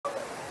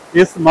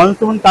It's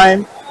monsoon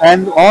time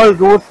and all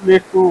roads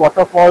lead to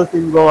waterfalls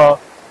in Goa.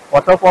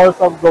 Waterfalls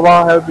of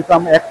Goa have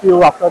become active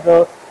after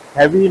the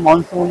heavy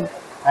monsoon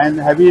and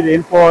heavy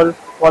rainfall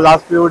for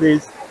last few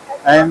days.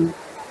 And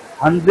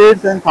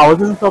hundreds and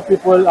thousands of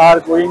people are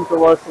going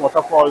towards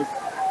waterfalls.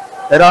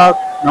 There are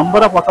number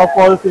of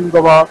waterfalls in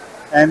Goa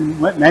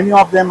and many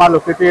of them are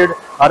located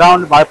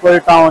around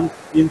Baipur town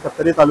in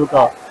Saptari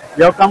Taluka.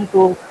 We have come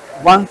to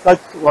one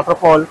such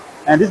waterfall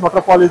and this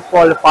waterfall is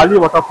called Pali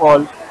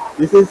Waterfall.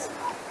 This is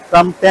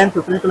some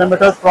 10-15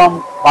 kilometers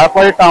from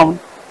Baipur town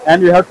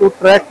and we have to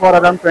trek for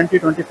around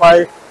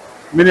 20-25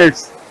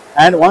 minutes.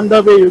 And on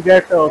the way you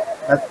get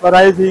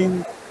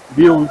mesmerizing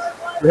views.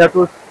 We have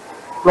to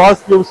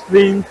cross few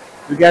streams,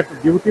 you get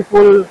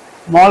beautiful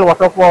small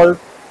waterfalls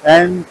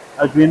and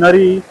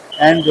greenery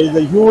and there is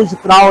a huge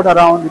crowd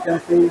around. You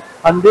can see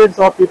hundreds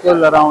of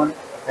people around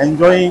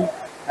enjoying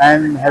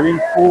and having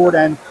food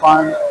and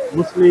fun.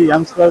 Mostly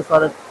youngsters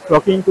are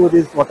flocking to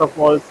these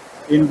waterfalls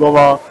in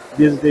Goa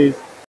these days.